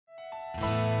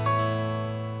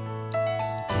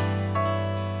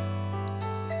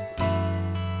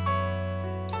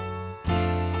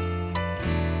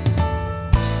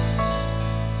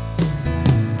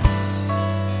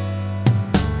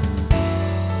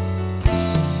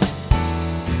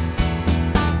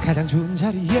가장 좋은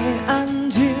자리에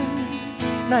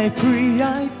앉은 나의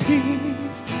VIP,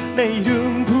 내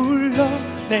이름 불러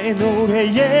내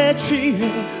노래에 취해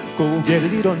고개를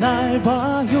들어 날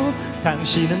봐요.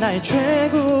 당신은 나의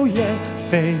최고의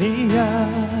팬이야.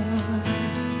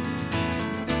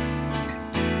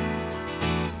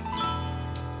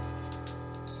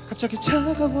 갑자기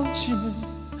차가워지는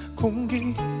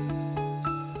공기,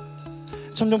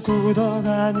 점점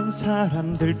굳어가는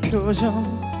사람들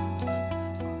표정,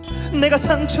 내가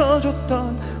상처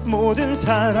줬던 모든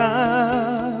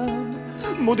사람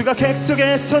모두가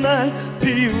객석에서 날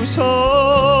비웃어.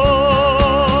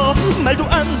 말도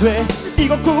안 돼,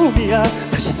 이건 꿈이야.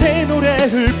 다시 새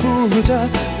노래를 부르자.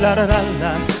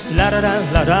 라라랄라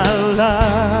라라랄라랄라.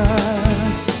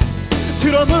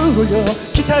 드럼을 올려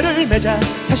기타를 매자.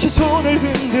 다시 손을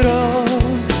흔들어.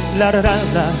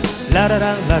 라라랄라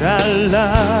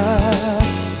라라랄라랄라.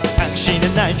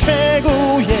 당신은 나의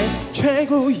최고의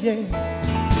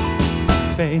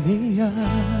팬이야.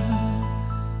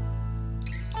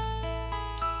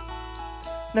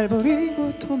 날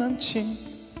버리고 도망친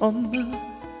엄마,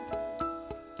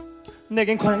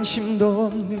 내겐 관심도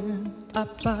없는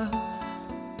아빠,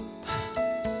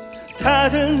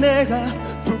 다들 내가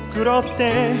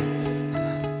부끄럽대.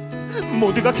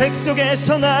 모두가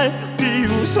객석에서 날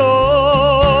비웃어.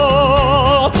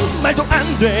 말도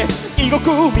안 돼, 이거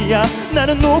꿈이야.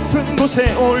 나는 높은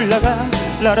곳에 올라가.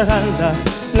 라라랄라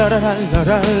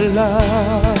라라랄라랄라.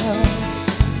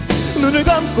 눈을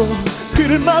감고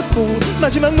귀를 막고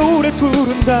마지막 노래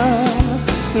부른다.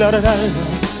 라라랄라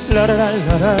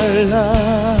라라랄라랄라.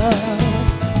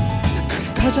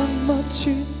 그래, 가장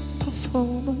멋진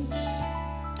퍼포먼스,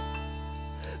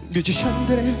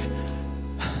 뮤지션들의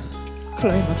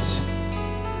클라이막스.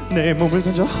 내 몸을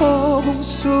던져 허공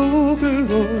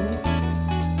속으로,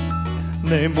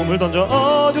 내 몸을 던져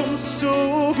어둠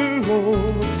속으로,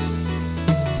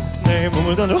 내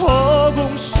몸을 던져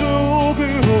허공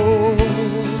속으로,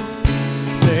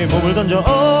 내 몸을 던져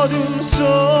어둠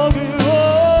속으로.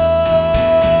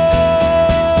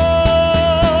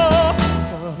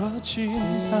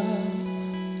 떨어진다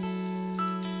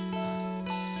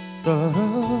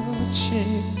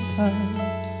떨어진다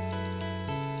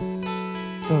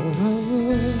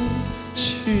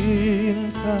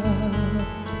떨어진다.